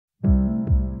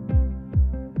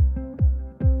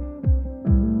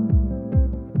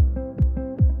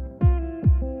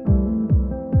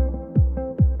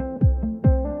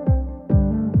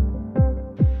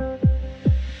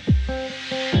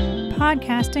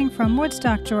Podcasting from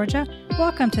Woodstock, Georgia,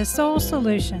 welcome to Soul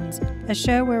Solutions, a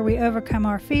show where we overcome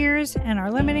our fears and our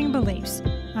limiting beliefs.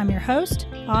 I'm your host,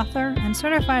 author, and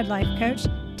certified life coach,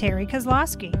 Terry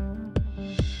Kozlowski.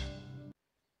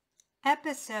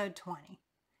 Episode 20,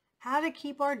 How to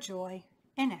Keep Our Joy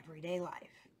in Everyday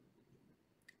Life.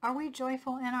 Are we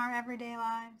joyful in our everyday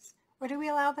lives, or do we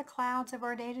allow the clouds of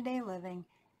our day-to-day living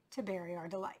to bury our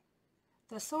delight?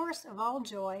 The source of all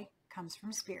joy comes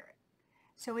from Spirit.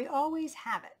 So we always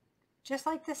have it. Just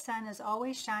like the sun is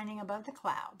always shining above the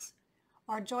clouds,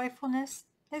 our joyfulness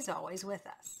is always with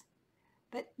us.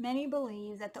 But many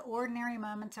believe that the ordinary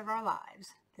moments of our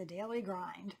lives, the daily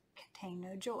grind, contain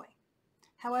no joy.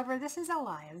 However, this is a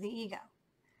lie of the ego.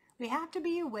 We have to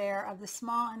be aware of the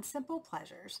small and simple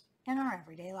pleasures in our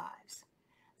everyday lives.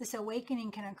 This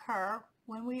awakening can occur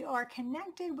when we are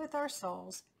connected with our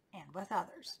souls and with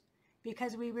others,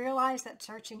 because we realize that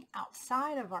searching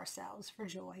outside of ourselves for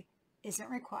joy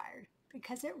isn't required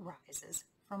because it rises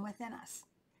from within us.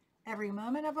 Every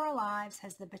moment of our lives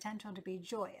has the potential to be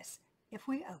joyous if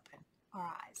we open our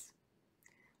eyes.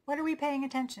 What are we paying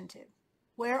attention to?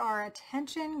 Where our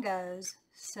attention goes,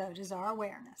 so does our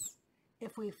awareness.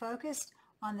 If we focus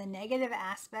on the negative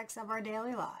aspects of our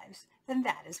daily lives, then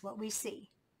that is what we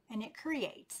see, and it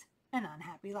creates an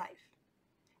unhappy life.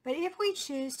 But if we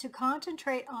choose to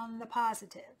concentrate on the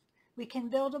positive, we can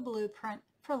build a blueprint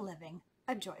for living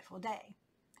a joyful day.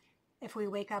 If we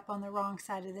wake up on the wrong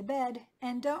side of the bed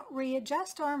and don't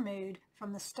readjust our mood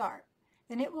from the start,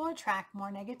 then it will attract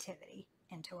more negativity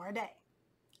into our day.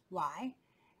 Why?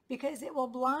 Because it will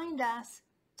blind us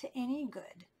to any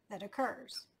good that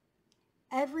occurs.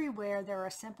 Everywhere there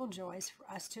are simple joys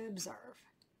for us to observe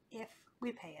if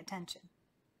we pay attention.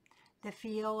 The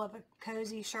feel of a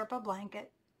cozy Sherpa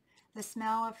blanket, the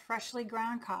smell of freshly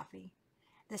ground coffee,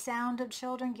 the sound of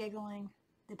children giggling,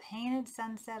 the painted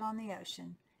sunset on the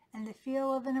ocean, and the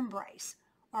feel of an embrace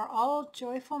are all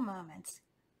joyful moments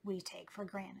we take for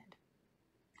granted.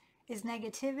 Is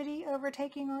negativity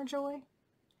overtaking our joy?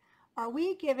 Are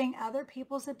we giving other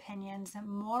people's opinions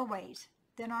more weight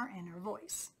than our inner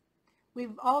voice?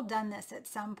 We've all done this at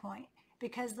some point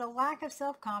because the lack of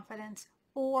self-confidence,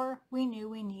 or we knew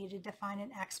we needed to find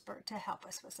an expert to help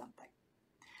us with something.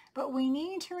 But we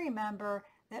need to remember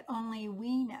that only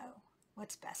we know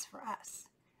what's best for us,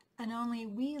 and only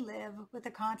we live with the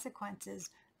consequences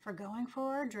for going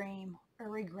for our dream or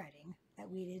regretting that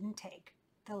we didn't take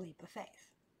the leap of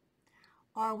faith.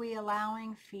 Are we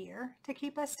allowing fear to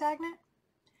keep us stagnant?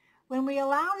 When we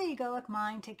allow the egoic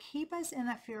mind to keep us in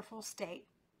a fearful state,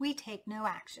 we take no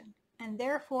action, and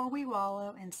therefore we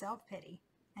wallow in self-pity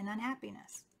and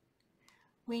unhappiness.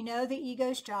 We know the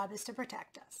ego's job is to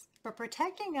protect us, but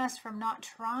protecting us from not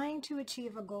trying to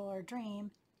achieve a goal or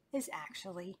dream is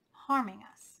actually harming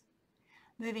us.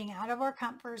 Moving out of our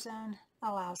comfort zone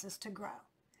allows us to grow.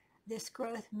 This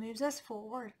growth moves us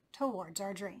forward towards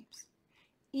our dreams.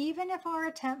 Even if our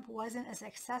attempt wasn't as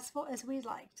successful as we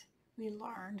liked, we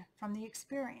learned from the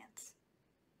experience.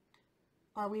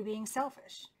 Are we being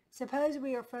selfish? Suppose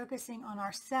we are focusing on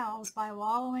ourselves by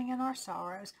wallowing in our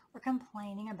sorrows or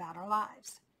complaining about our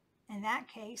lives. In that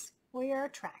case, we are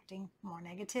attracting more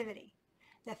negativity.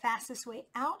 The fastest way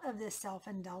out of this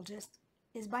self-indulgence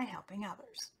is by helping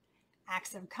others.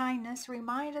 Acts of kindness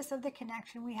remind us of the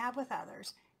connection we have with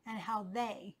others and how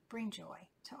they bring joy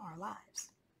to our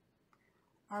lives.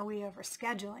 Are we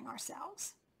overscheduling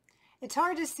ourselves? It's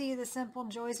hard to see the simple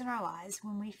joys in our lives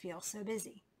when we feel so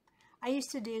busy. I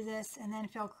used to do this and then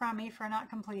feel crummy for not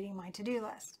completing my to-do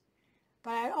list.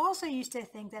 But I also used to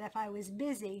think that if I was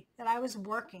busy, that I was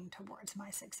working towards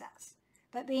my success.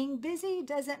 But being busy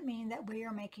doesn't mean that we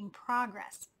are making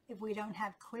progress if we don't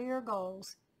have clear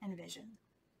goals and vision.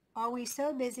 Are we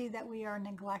so busy that we are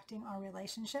neglecting our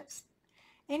relationships?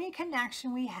 Any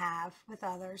connection we have with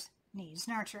others needs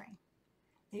nurturing.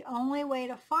 The only way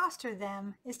to foster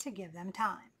them is to give them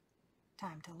time.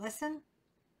 Time to listen,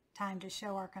 time to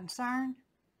show our concern,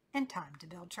 and time to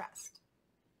build trust.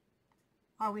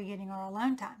 Are we getting our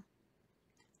alone time?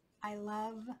 I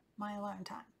love my alone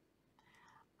time.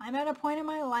 I'm at a point in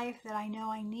my life that I know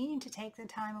I need to take the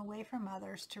time away from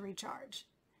others to recharge.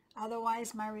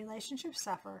 Otherwise, my relationships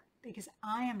suffer because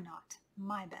I am not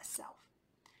my best self.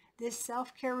 This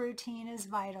self-care routine is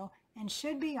vital and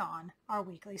should be on our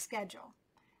weekly schedule.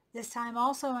 This time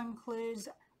also includes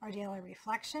our daily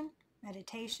reflection,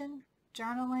 meditation,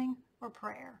 journaling, or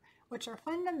prayer, which are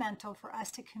fundamental for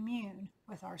us to commune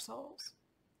with our souls.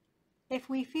 If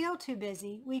we feel too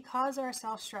busy, we cause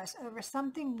ourselves stress over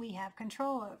something we have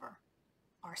control over,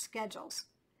 our schedules.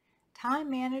 Time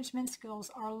management skills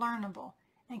are learnable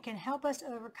and can help us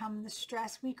overcome the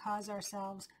stress we cause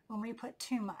ourselves when we put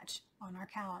too much on our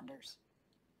calendars?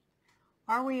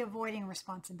 Are we avoiding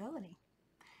responsibility?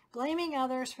 Blaming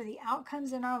others for the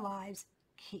outcomes in our lives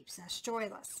keeps us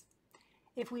joyless.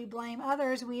 If we blame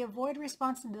others, we avoid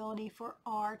responsibility for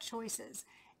our choices,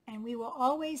 and we will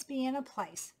always be in a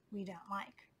place we don't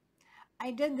like.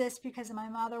 I did this because my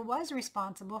mother was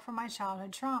responsible for my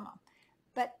childhood trauma,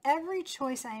 but every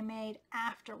choice I made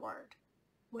afterward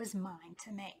was mine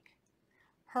to make.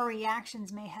 Her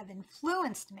reactions may have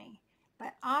influenced me,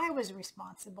 but I was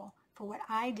responsible for what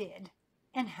I did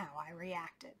and how I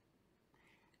reacted.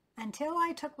 Until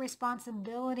I took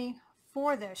responsibility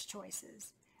for those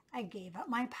choices, I gave up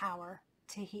my power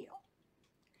to heal.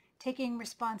 Taking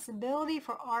responsibility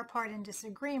for our part in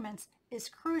disagreements is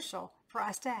crucial for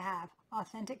us to have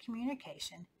authentic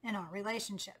communication in our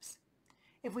relationships.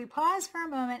 If we pause for a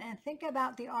moment and think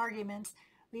about the arguments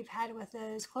we've had with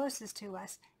those closest to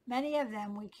us, many of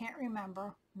them we can't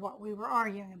remember what we were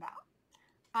arguing about.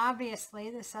 Obviously,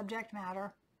 the subject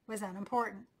matter was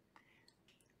unimportant.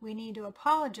 We need to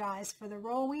apologize for the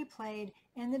role we played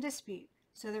in the dispute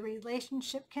so the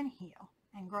relationship can heal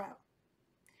and grow.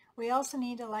 We also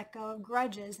need to let go of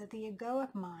grudges that the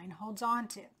egoic mind holds on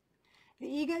to. The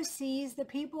ego sees the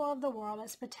people of the world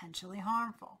as potentially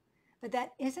harmful, but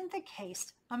that isn't the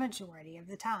case a majority of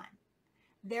the time.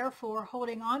 Therefore,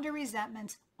 holding on to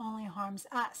resentments only harms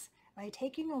us by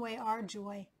taking away our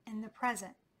joy in the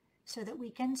present so that we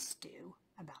can stew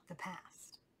about the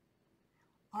past.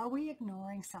 Are we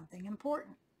ignoring something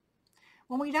important?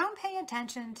 When we don't pay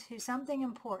attention to something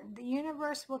important, the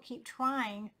universe will keep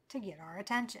trying to get our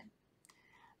attention.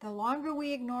 The longer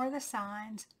we ignore the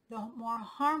signs, the more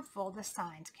harmful the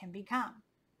signs can become.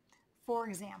 For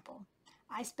example,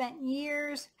 I spent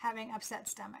years having upset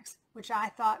stomachs, which I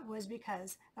thought was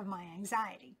because of my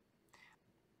anxiety.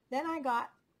 Then I got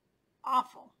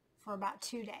awful for about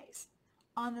 2 days.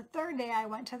 On the third day, I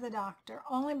went to the doctor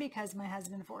only because my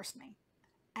husband forced me.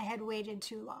 I had waited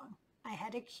too long. I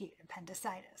had acute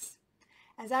appendicitis.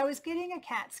 As I was getting a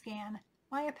CAT scan,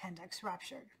 my appendix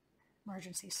ruptured.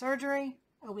 Emergency surgery,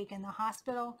 a week in the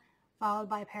hospital, followed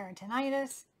by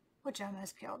peritonitis, which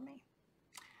almost killed me.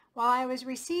 While I was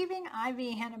receiving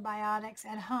IV antibiotics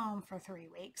at home for 3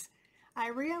 weeks, I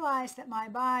realized that my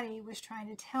body was trying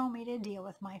to tell me to deal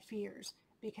with my fears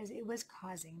because it was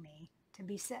causing me to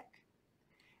be sick.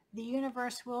 The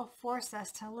universe will force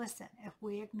us to listen if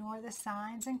we ignore the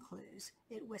signs and clues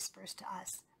it whispers to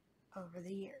us over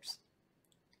the years.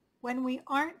 When we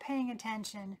aren't paying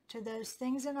attention to those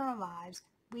things in our lives,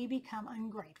 we become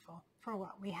ungrateful for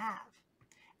what we have.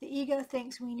 The ego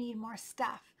thinks we need more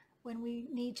stuff when we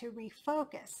need to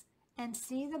refocus and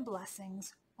see the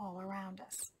blessings all around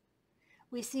us.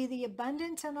 We see the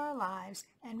abundance in our lives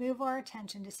and move our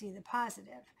attention to see the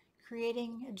positive,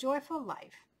 creating a joyful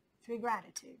life through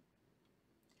gratitude.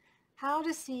 How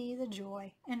to see the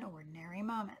joy in ordinary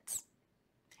moments.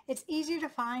 It's easy to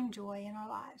find joy in our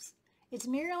lives. It's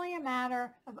merely a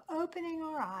matter of opening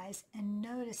our eyes and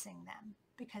noticing them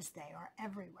because they are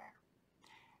everywhere.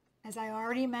 As I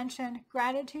already mentioned,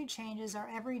 gratitude changes our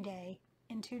everyday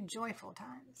into joyful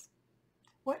times.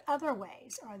 What other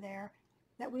ways are there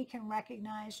that we can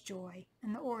recognize joy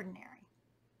in the ordinary?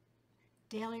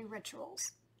 Daily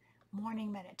rituals.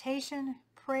 Morning meditation,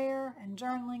 prayer, and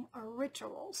journaling are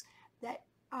rituals that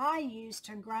I use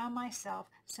to ground myself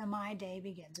so my day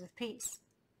begins with peace.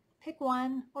 Pick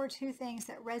 1 or 2 things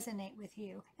that resonate with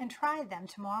you and try them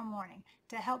tomorrow morning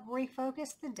to help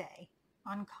refocus the day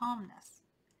on calmness.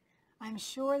 I'm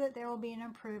sure that there will be an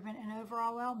improvement in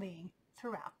overall well-being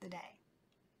throughout the day.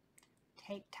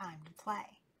 Take time to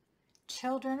play.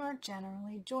 Children are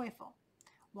generally joyful.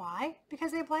 Why?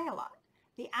 Because they play a lot.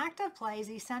 The act of play is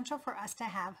essential for us to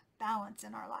have balance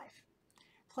in our life.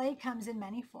 Play comes in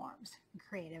many forms: a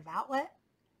creative outlet,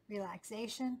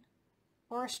 relaxation,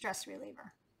 or a stress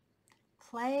reliever.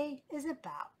 Play is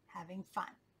about having fun.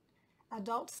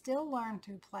 Adults still learn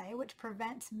through play, which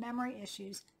prevents memory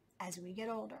issues as we get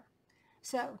older.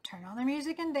 So turn on the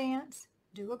music and dance,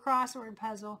 do a crossword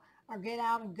puzzle, or get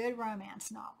out a good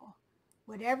romance novel.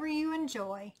 Whatever you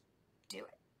enjoy, do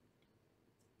it.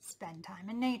 Spend time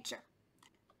in nature.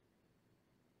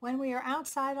 When we are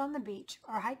outside on the beach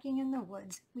or hiking in the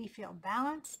woods, we feel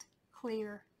balanced,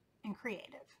 clear, and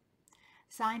creative.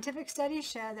 Scientific studies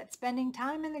show that spending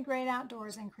time in the great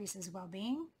outdoors increases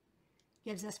well-being,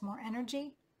 gives us more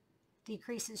energy,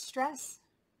 decreases stress,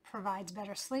 provides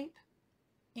better sleep,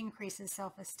 increases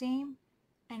self-esteem,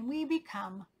 and we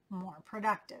become more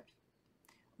productive.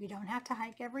 We don't have to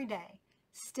hike every day.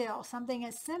 Still, something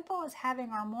as simple as having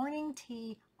our morning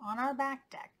tea on our back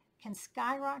deck can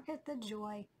skyrocket the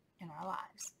joy in our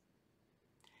lives.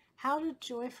 how to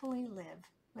joyfully live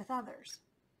with others.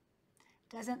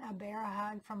 Doesn't a bear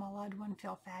hug from a loved one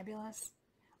feel fabulous?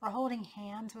 Or holding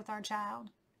hands with our child?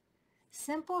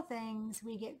 Simple things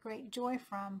we get great joy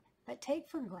from, but take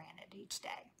for granted each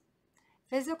day.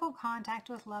 Physical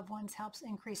contact with loved ones helps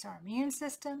increase our immune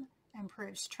system,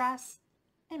 improves trust,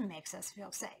 and makes us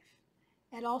feel safe.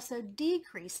 It also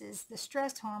decreases the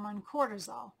stress hormone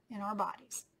cortisol in our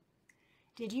bodies.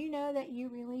 Did you know that you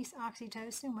release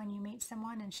oxytocin when you meet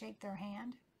someone and shake their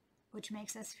hand, which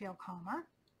makes us feel calmer?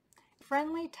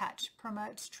 Friendly touch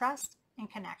promotes trust and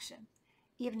connection.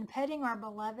 Even petting our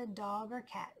beloved dog or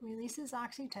cat releases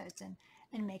oxytocin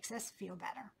and makes us feel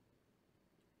better.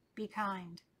 Be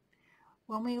kind.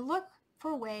 When we look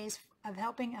for ways of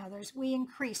helping others, we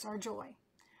increase our joy.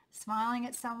 Smiling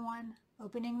at someone,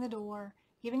 opening the door,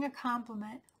 giving a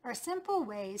compliment are simple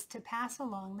ways to pass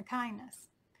along the kindness.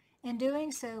 In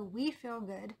doing so, we feel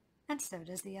good, and so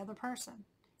does the other person.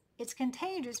 It's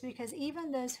contagious because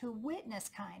even those who witness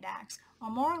kind acts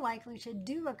are more likely to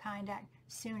do a kind act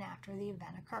soon after the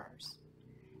event occurs.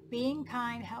 Being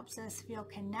kind helps us feel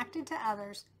connected to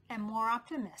others and more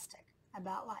optimistic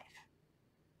about life.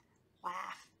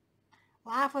 Laugh.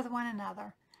 Laugh with one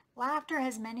another. Laughter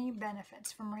has many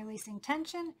benefits, from releasing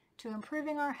tension to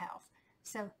improving our health,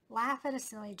 so laugh at a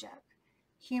silly joke.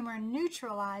 Humor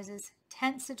neutralizes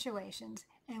tense situations,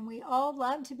 and we all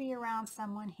love to be around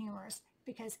someone humorous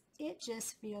because it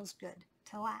just feels good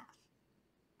to laugh.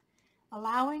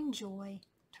 Allowing joy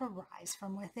to rise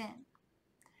from within.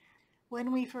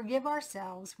 When we forgive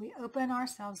ourselves, we open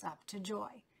ourselves up to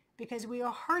joy. Because we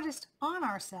are hardest on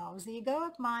ourselves, the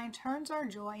egoic mind turns our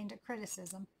joy into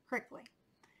criticism quickly.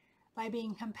 By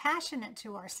being compassionate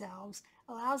to ourselves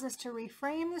allows us to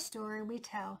reframe the story we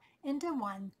tell into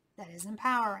one that is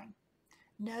empowering.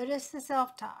 Notice the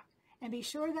self-talk and be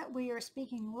sure that we are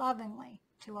speaking lovingly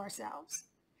to ourselves.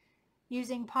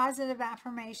 Using positive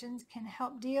affirmations can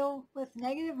help deal with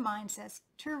negative mindsets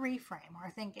to reframe our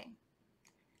thinking.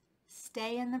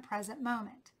 Stay in the present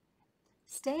moment.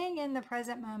 Staying in the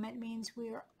present moment means we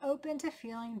are open to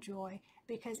feeling joy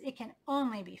because it can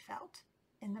only be felt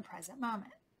in the present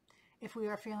moment. If we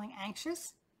are feeling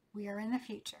anxious, we are in the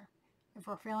future. If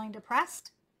we're feeling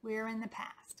depressed, we are in the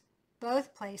past.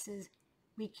 Both places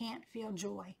we can't feel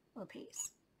joy or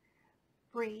peace.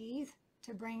 Breathe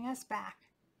to bring us back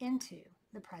into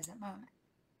the present moment.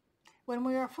 When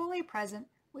we are fully present,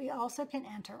 we also can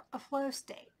enter a flow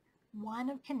state, one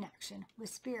of connection with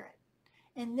spirit.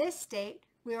 In this state,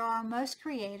 we are our most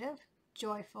creative,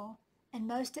 joyful, and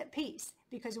most at peace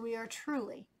because we are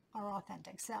truly our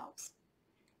authentic selves.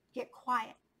 Get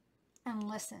quiet and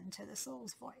listen to the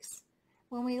soul's voice.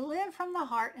 When we live from the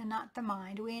heart and not the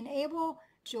mind, we enable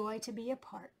joy to be a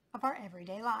part of our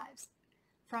everyday lives.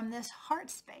 From this heart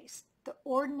space, the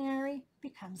ordinary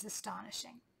becomes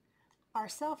astonishing. Our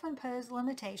self-imposed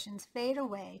limitations fade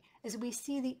away as we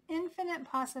see the infinite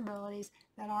possibilities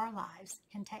that our lives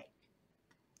can take.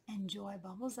 And joy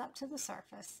bubbles up to the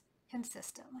surface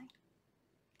consistently.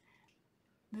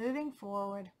 Moving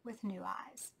forward with new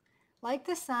eyes. Like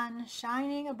the sun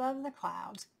shining above the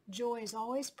clouds, joy is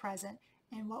always present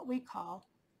in what we call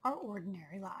our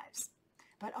ordinary lives.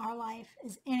 But our life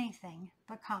is anything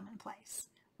but commonplace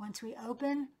once we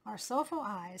open our soulful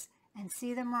eyes and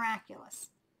see the miraculous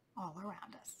all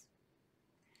around us.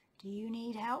 Do you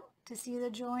need help to see the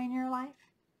joy in your life?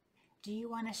 Do you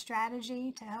want a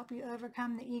strategy to help you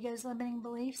overcome the ego's limiting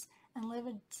beliefs and live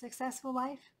a successful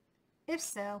life? If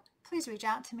so, please reach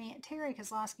out to me at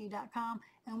terrykozlowski.com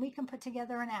and we can put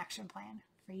together an action plan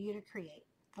for you to create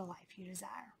the life you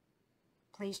desire.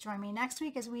 Please join me next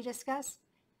week as we discuss,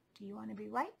 do you want to be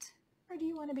right or do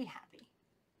you want to be happy?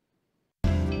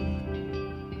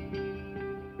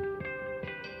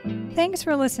 Thanks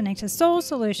for listening to Soul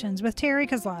Solutions with Terry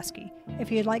Kozlowski. If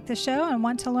you'd like the show and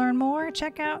want to learn more,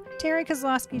 check out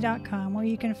terrykozlowski.com where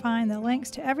you can find the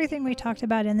links to everything we talked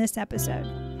about in this episode.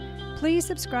 Please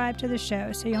subscribe to the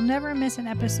show so you'll never miss an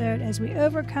episode as we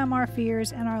overcome our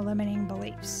fears and our limiting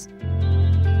beliefs.